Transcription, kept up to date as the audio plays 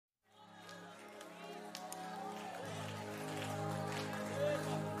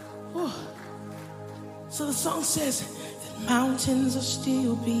So the song says that mountains are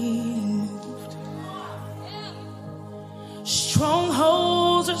still being moved.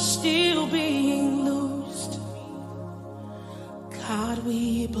 Strongholds are still being loosed. God,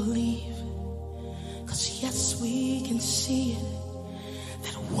 we believe, 'cause yes, we can see it,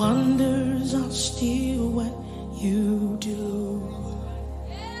 that wonders are still what you do.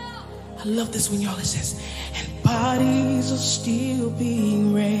 I love this when y'all it says, and bodies are still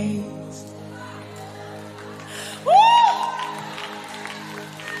being raised.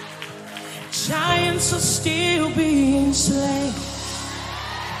 Giants are still being slain.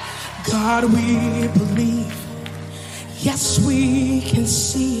 God, we believe. Yes, we can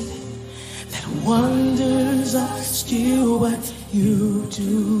see it, that wonders are still what you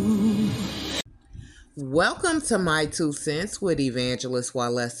do. Welcome to My Two Cents with Evangelist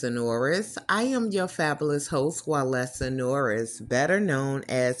Walesa Norris. I am your fabulous host, Walesa Norris, better known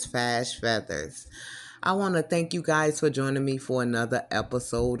as Fash Feathers. I want to thank you guys for joining me for another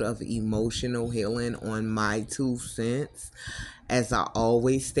episode of Emotional Healing on My Two Cents. As I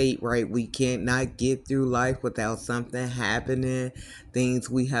always state, right, we can't not get through life without something happening, things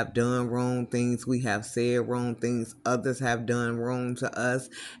we have done wrong, things we have said wrong, things others have done wrong to us,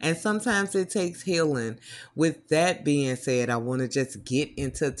 and sometimes it takes healing. With that being said, I want to just get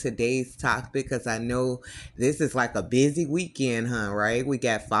into today's topic because I know this is like a busy weekend, right? We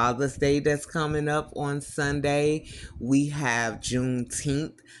got Father's Day that's coming up on Sunday. We have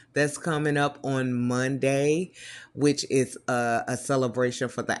Juneteenth that's coming up on Monday, which is a celebration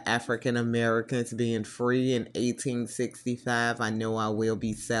for the African Americans being free in 1865. I know I will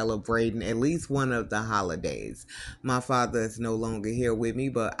be celebrating at least one of the holidays. My father is no longer here with me,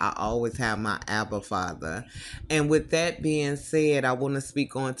 but I always have my Abba Father. And with that being said, I want to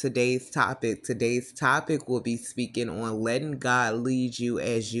speak on today's topic. Today's topic will be speaking on letting God lead you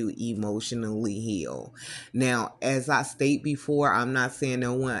as you emotionally heal. Now, as I state before, I'm not saying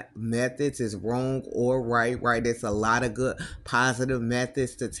no one methods is wrong or right. It's a lot of good positive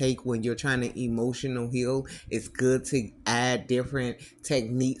methods to take when you're trying to emotional heal. It's good to add different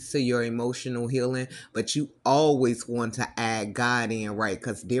techniques to your emotional healing, but you always want to add God in, right?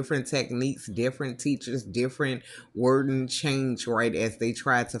 Because different techniques, different teachers, different wording change, right, as they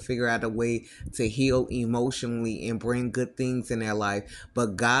try to figure out a way to heal emotionally and bring good things in their life.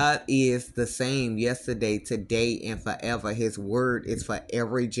 But God is the same yesterday, today, and forever. His word is for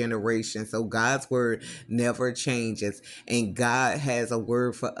every generation. So God's word never changes. And God has a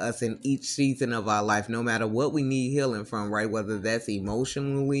word for us in each season of our life, no matter what we need healing from, right? Whether that's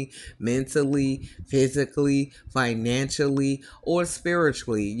emotionally, mentally, physically, financially, or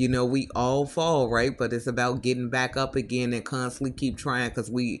spiritually. You know, we all fall, right? But it's about getting back up again and constantly keep trying,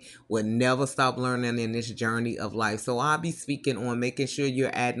 because we will never stop learning in this journey of life. So I'll be speaking on making sure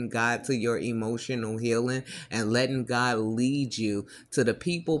you're adding God to your emotional healing and letting God lead you to the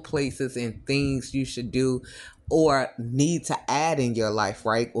people, places, and things you should do or need to add in your life,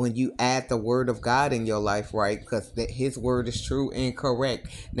 right? When you add the word of God in your life, right? Because his word is true and correct.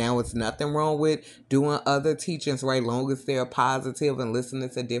 Now, it's nothing wrong with doing other teachings, right? Long as they're positive and listening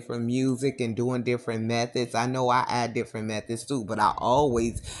to different music and doing different methods. I know I add different methods too, but I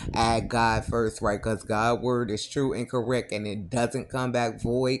always add God first, right? Because God's word is true and correct, and it doesn't come back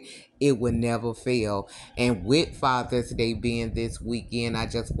void. It would never fail. And with Father's Day being this weekend, I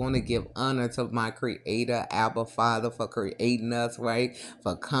just want to give honor to my creator, Abba Father, for creating us, right?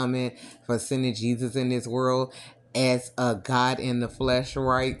 For coming, for sending Jesus in this world as a God in the flesh,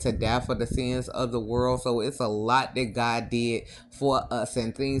 right? To die for the sins of the world. So it's a lot that God did for us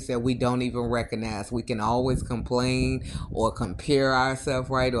and things that we don't even recognize. We can always complain or compare ourselves,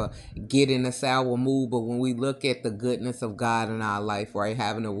 right? Or get in a sour mood. But when we look at the goodness of God in our life, right?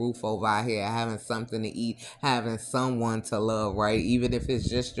 Having a roof over our head, having something to eat, having someone to love, right? Even if it's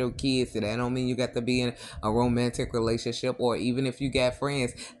just your kids, that don't mean you got to be in a romantic relationship, or even if you got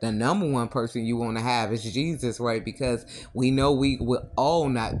friends, the number one person you want to have is Jesus, right? Because we know we will all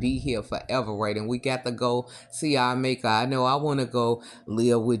not be here forever, right? And we got to go see our maker. I know I want to go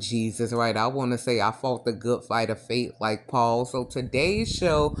live with Jesus, right? I want to say I fought the good fight of faith like Paul. So today's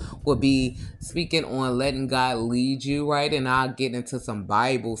show will be speaking on letting God lead you, right? And I'll get into some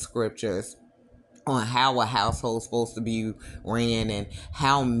Bible scriptures on how a household's supposed to be ran, and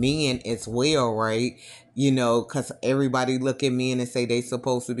how men as well, right, Because everybody look at men and say they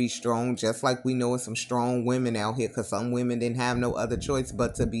supposed to be strong, just like we know some strong women out here, because some women didn't have no other choice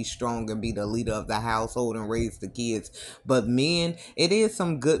but to be strong and be the leader of the household and raise the kids. But men, it is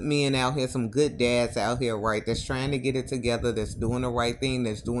some good men out here, some good dads out here, right, that's trying to get it together, that's doing the right thing,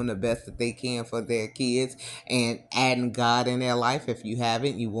 that's doing the best that they can for their kids and adding God in their life. If you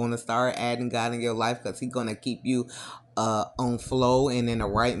haven't, you want to start adding God in your life, because he's going to keep you on flow and in the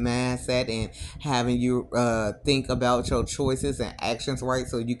right mindset, and having you think about your choices and actions right,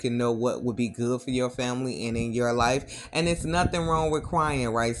 so you can know what would be good for your family and in your life. And it's nothing wrong with crying,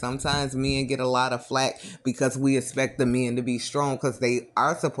 right? Sometimes men get a lot of flack because we expect the men to be strong, because they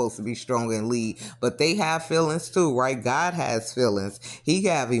are supposed to be strong and lead, but they have feelings too, right? God has feelings. He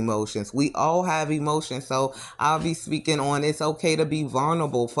have emotions. We all have emotions. So I'll be speaking on, it's okay to be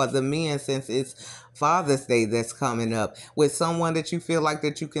vulnerable for the men, since it's Father's Day that's coming up, with someone that you feel like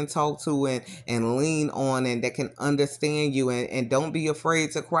that you can talk to and lean on, and that can understand you, and don't be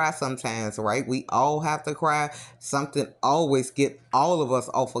afraid to cry sometimes, right? We all have to cry. Something always get all of us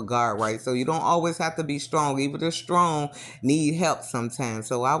off of guard, right? So you don't always have to be strong. Even the strong need help sometimes.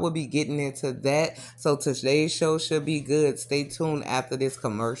 So I will be getting into that. So today's show should be good. Stay tuned after this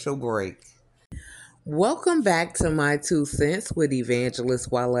commercial break. Welcome back to My Two Cents with Evangelist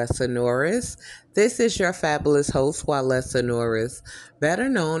Walessa Norris. This is your fabulous host, Walessa Norris, better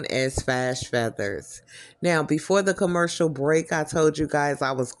known as Fash Feathers. Now, before the commercial break, I told you guys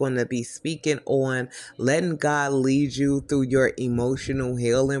I was going to be speaking on letting God lead you through your emotional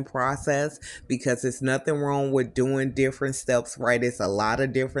healing process, because it's nothing wrong with doing different steps, right? It's a lot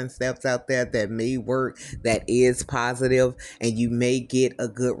of different steps out there that may work, that is positive, and you may get a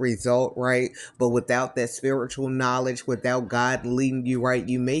good result, right? But without that spiritual knowledge, without God leading you right,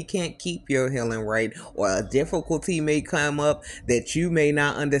 you can't keep your healing right, or a difficulty may come up that you may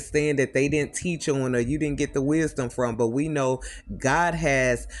not understand, that they didn't teach on, or you didn't get the wisdom from. But we know God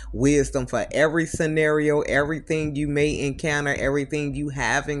has wisdom for every scenario, everything you may encounter, everything you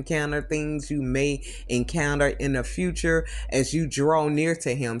have encountered, things you may encounter in the future as you draw near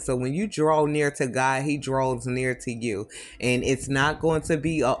to him. So when you draw near to God, he draws near to you. And it's not going to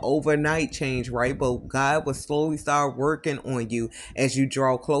be an overnight change, right? But God will slowly start working on you as you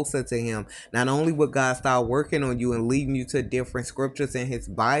draw closer to him. Not only will God start working on you and leading you to different scriptures in his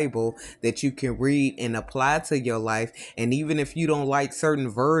Bible that you can read and apply to your life. And even if you don't like certain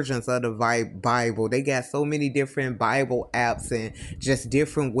versions of the Bible, they got so many different Bible apps and just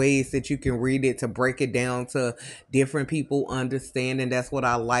different ways that you can read it to break it down to different people understand. And that's what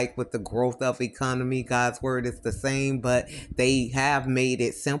I like with the growth of economy. God's word is the same, but they have made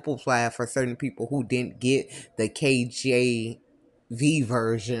it simplified for certain people who didn't get the KJV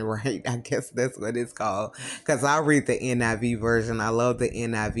version, right? I guess that's what it's called. Because I read the NIV version. I love the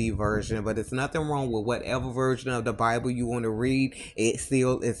NIV version, but it's nothing wrong with whatever version of the Bible you want to read. It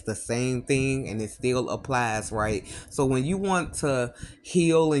still is the same thing, and it still applies, right? So when you want to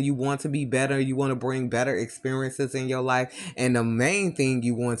heal and you want to be better, you want to bring better experiences in your life, and the main thing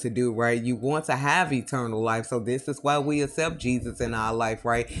you want to do, right, you want to have eternal life. So this is why we accept Jesus in our life,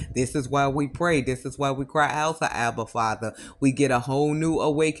 right? This is why we pray. This is why we cry out to Abba Father. We get a whole new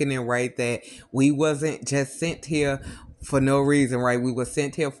awakening, right, that we wasn't just sent here for no reason, right? We were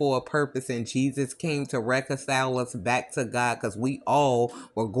sent here for a purpose, and Jesus came to reconcile us back to God, because we all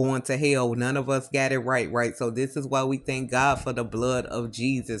were going to hell. None of us got it right, right? So this is why we thank God for the blood of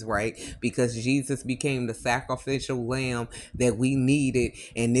Jesus, right? Because Jesus became the sacrificial lamb that we needed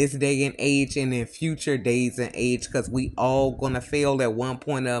in this day and age, and in future days and age, because we all gonna fail at one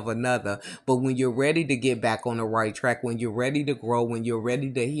point or another. But when you're ready to get back on the right track, when you're ready to grow, when you're ready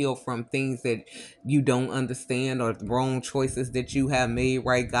to heal from things that you don't understand or wrong choices that you have made,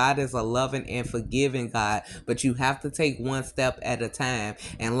 right? God is a loving and forgiving God, but you have to take one step at a time.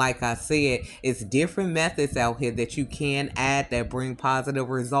 And like I said, it's different methods out here that you can add that bring positive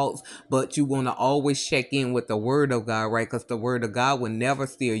results, but you want to always check in with the word of God, right? Because the word of God will never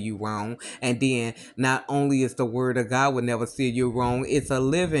steer you wrong. And then not only is the word of God will never steer you wrong, it's a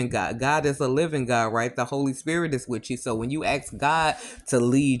living God. God is a living God, right? The Holy Spirit is with you. So when you ask God to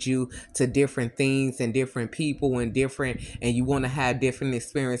lead you to different things and different people and you want to have different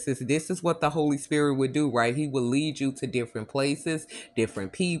experiences, this is what the Holy Spirit would do, right? He will lead you to different places,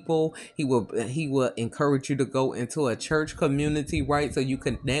 different people. He will encourage you to go into a church community, right? So you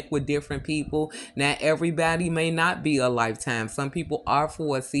connect with different people. Now, everybody may not be a lifetime. Some people are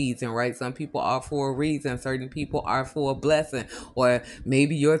for a season, right? Some people are for a reason. Certain people are for a blessing, or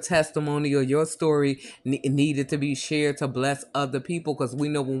maybe your testimony or your story needed to be shared to bless other people, because we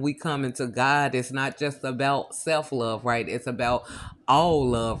know when we come into God, it's not just about self-love, right? It's about all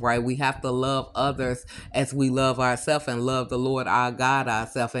love, right? We have to love others as we love ourselves and love the Lord our God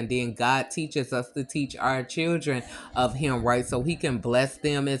ourselves. And then God teaches us to teach our children of him, right? So he can bless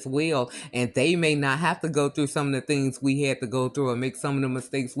them as well. And they may not have to go through some of the things we had to go through or make some of the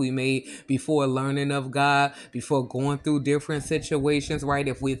mistakes we made before learning of God, before going through different situations, right?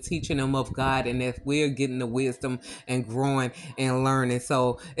 If we're teaching them of God and if we're getting the wisdom and growing and learning.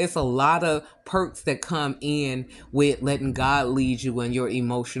 So it's a lot of perks that come in with letting God lead you in your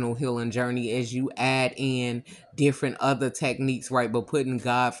emotional healing journey as you add in different other techniques, right? But putting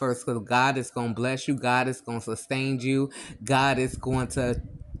God first, because God is going to bless you. God is going to sustain you. God is going to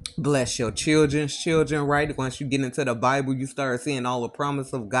bless your children's children, right? Once you get into the Bible, you start seeing all the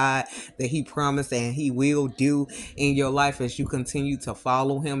promise of God that he promised and he will do in your life as you continue to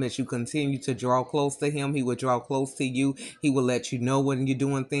follow him, as you continue to draw close to him. He will draw close to you. He will let you know when you're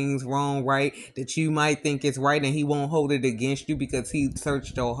doing things wrong, right? That you might think is right, and he won't hold it against you because he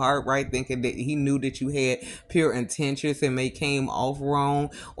searched your heart, right? Thinking that he knew that you had pure intentions and may came off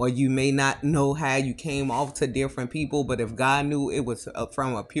wrong, or you may not know how you came off to different people, but if God knew it was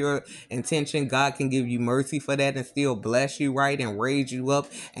from a pure intention, God can give you mercy for that and still bless you, right? And raise you up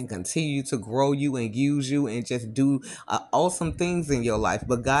and continue to grow you and use you and just do awesome things in your life.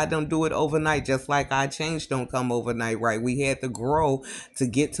 But God don't do it overnight, just like our change don't come overnight, right? We had to grow to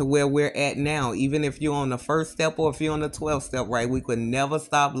get to where we're at now. Even if you're on the first step or if you're on the 12th step, right? We could never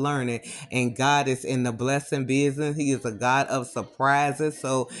stop learning. And God is in the blessing business. He is a God of surprises.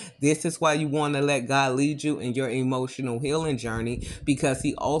 So this is why you want to let God lead you in your emotional healing journey, because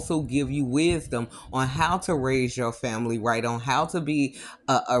he also give you wisdom on how to raise your family, right? On how to be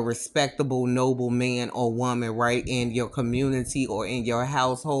a respectable, noble man or woman, right? In your community or in your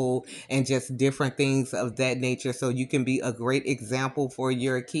household, and just different things of that nature, so you can be a great example for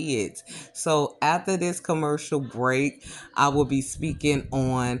your kids. So after this commercial break, I will be speaking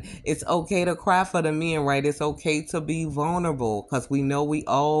on it's okay to cry for the men, right? It's okay to be vulnerable, because we know we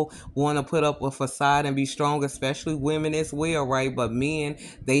all want to put up a facade and be strong, especially women as well, right? But men,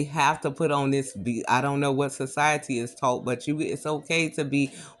 they have to put on this, I don't know what society is taught, but it's okay to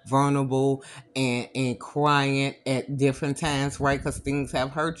be vulnerable and crying at different times, right? Because things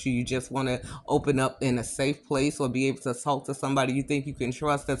have hurt you. You just want to open up in a safe place or be able to talk to somebody you think you can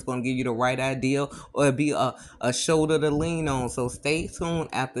trust that's going to give you the right idea or be a shoulder to lean on. So stay tuned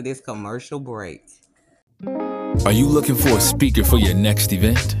after this commercial break. Are you looking for a speaker for your next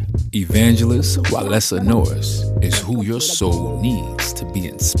event? Evangelist Walesa Norris is who your soul needs to be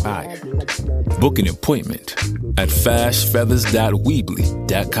inspired. Book an appointment at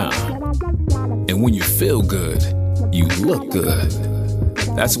fashfeathers.weebly.com. And when you feel good, you look good.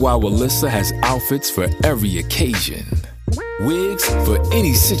 That's why Walesa has outfits for every occasion, wigs for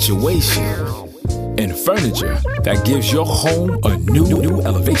any situation, and furniture that gives your home a new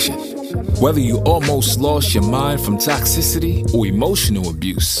elevation. Whether you almost lost your mind from toxicity or emotional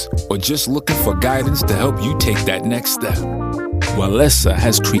abuse, or just looking for guidance to help you take that next step, Walesa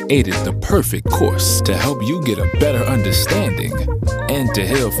has created the perfect course to help you get a better understanding and to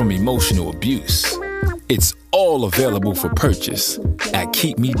heal from emotional abuse. It's all available for purchase at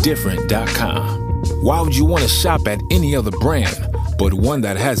keepmedifferent.com. Why would you want to shop at any other brand but one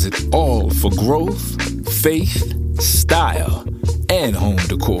that has it all for growth, faith, style, and home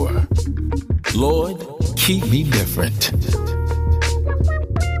decor? Lord, keep me different.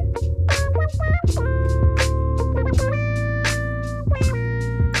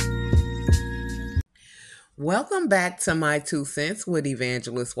 Welcome back to My Two Cents with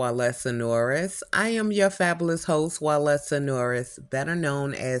Evangelist Walesa Norris. I am your fabulous host, Walesa Norris, better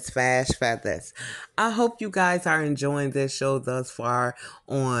known as Fash Feathers. I hope you guys are enjoying this show thus far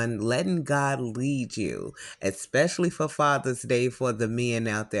on letting God lead you, especially for Father's Day for the men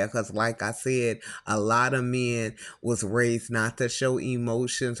out there, because like I said, a lot of men was raised not to show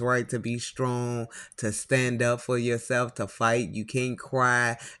emotions, right? To be strong, to stand up for yourself, to fight. You can't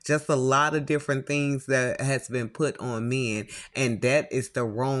cry. Just a lot of different things that has been put on men, and that is the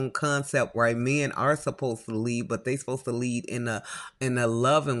wrong concept, right? Men are supposed to lead, but they're supposed to lead in a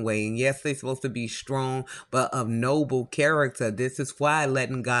loving way. And yes, they're supposed to be strong, but of noble character. This is why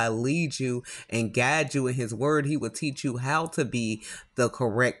letting God lead you and guide you in his word, he will teach you how to be the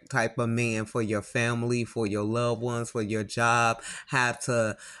correct type of man for your family, for your loved ones, for your job, how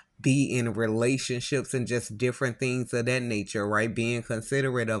to be in relationships and just different things of that nature, right? Being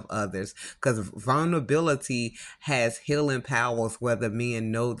considerate of others, because vulnerability has healing powers, whether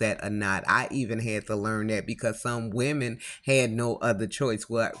men know that or not. I even had to learn that because some women had no other choice,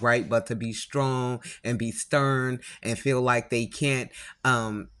 right? But to be strong and be stern and feel like they can't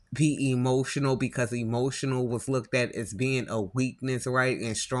be emotional, because emotional was looked at as being a weakness, right?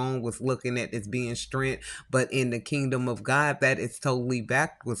 And strong was looking at as being strength. But in the kingdom of God, that is totally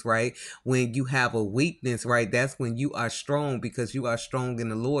backwards, right? When you have a weakness, right, that's when you are strong, because you are strong in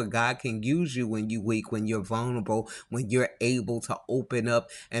the Lord. God can use you when you're weak, when you're vulnerable, when you're able to open up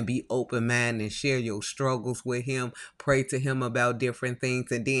and be open-minded and share your struggles with him, pray to him about different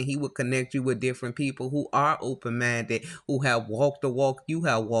things, and then he will connect you with different people who are open-minded, who have walked the walk you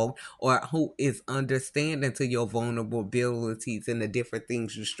have walked, or who is understanding to your vulnerabilities and the different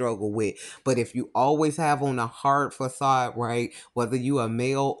things you struggle with. But if you always have on a hard facade, right, whether you a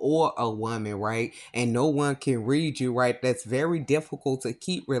male or a woman, right, and no one can read you, right, that's very difficult to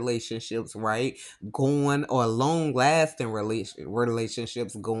keep relationships, right, going, or long-lasting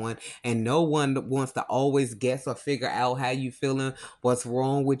relationships going, and no one wants to always guess or figure out how you feeling, what's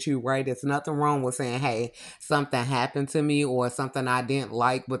wrong with you, right? There's nothing wrong with saying, hey, something happened to me or something I didn't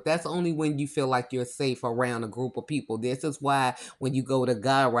like, but that's only when you feel like you're safe around a group of people. This is why when you go to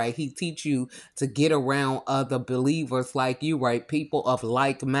God, right, he teach you to get around other believers like you, right, people of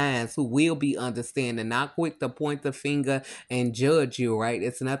like minds who will be understanding, not quick to point the finger and judge you, right?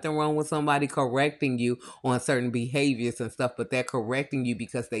 It's nothing wrong with somebody correcting you on certain behaviors and stuff, but they're correcting you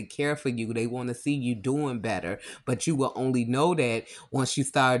because they care for you. They want to see you doing better, but you will only know that once you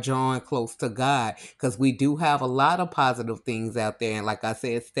start drawing close to God, because we do have a lot of positive things out there, and like I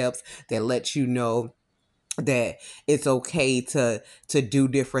said, steps that let you know that it's okay to do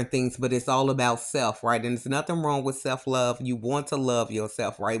different things, but it's all about self, right? And there's nothing wrong with self-love. You want to love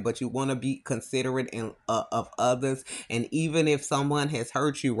yourself, right? But you want to be considerate of others. And even if someone has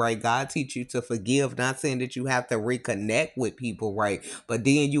hurt you, right, God teach you to forgive. Not saying that you have to reconnect with people, right, but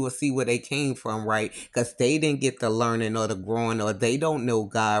then you will see where they came from, right, because they didn't get the learning or the growing, or they don't know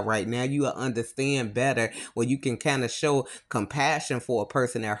God. Right now you will understand better, where you can kind of show compassion for a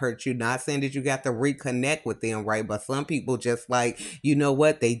person that hurt you. Not saying that you got to reconnect with them, right? But some people just like, you know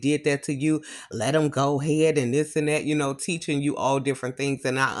what, they did that to you, let them go ahead and this and that, teaching you all different things.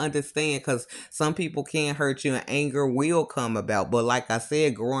 And I understand, because some people can hurt you and anger will come about. But like I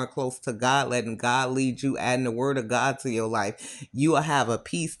said, growing close to God, letting God lead you, adding the word of God to your life, you will have a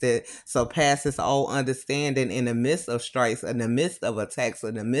peace that surpasses all understanding in the midst of strikes, in the midst of attacks,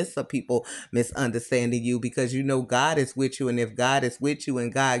 in the midst of people misunderstanding you, because you know God is with you. And if God is with you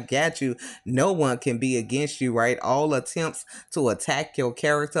and God got you, no one can be against you, right? All attempts to attack your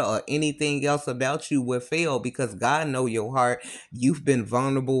character or anything else about you will fail, because God know your heart. You've been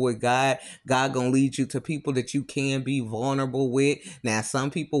vulnerable with God. God gonna lead you to people that you can be vulnerable with. Now,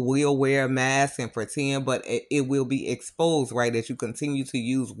 some people will wear a mask and pretend, but it will be exposed, right, as you continue to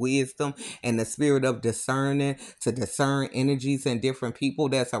use wisdom and the spirit of discerning to discern energies and different people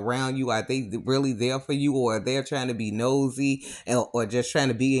that's around you. Are they really there for you, or are they trying to be nosy, or just trying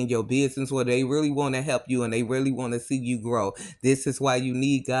to be in your business, where they really want to help you and they really want to see you grow? This is why you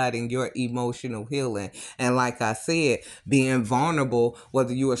need God in your emotional healing. And like I said, being vulnerable,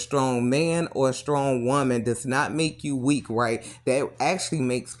 whether you're a strong man or a strong woman, does not make you weak, right? That actually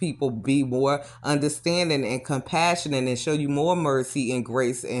makes people be more understanding and compassionate, and show you more mercy and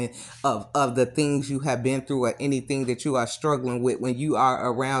grace, and of the things you have been through, or anything that you are struggling with, when you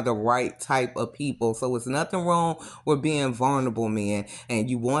are around the right type of people. So it's nothing wrong with being vulnerable, man. And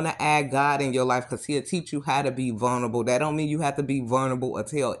you want to add God in your life, because he'll teach you how to be vulnerable. That don't mean you have to be vulnerable or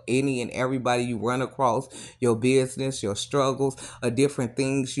tell any and everybody you run across your business, your struggles, or different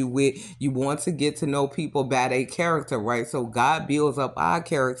things you with. You want to get to know people by their character, right? So God builds up our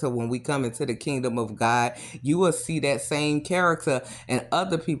character when we come into the kingdom of God. You will see that same character in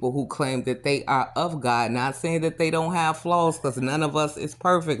other people who claim that they are of God. Not saying that they don't have flaws, because none of us is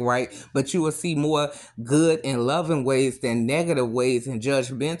perfect, right? But you will see more good and loving ways than negative ways and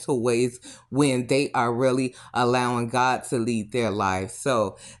judgmental ways, when they are really allowing God to lead their life.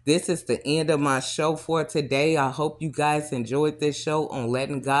 So this is the end of my show for today. I hope you guys enjoyed this show on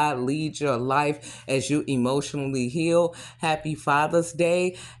letting God lead your life as you emotionally heal. Happy Father's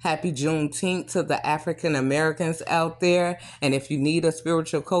Day. Happy Juneteenth to the African Americans out there. And if you need a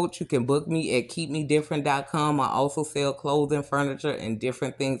spiritual coach, you can book me at keepmedifferent.com. I also sell clothing, furniture, and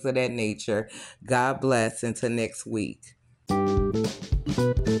different things of that nature. God bless. Until next week.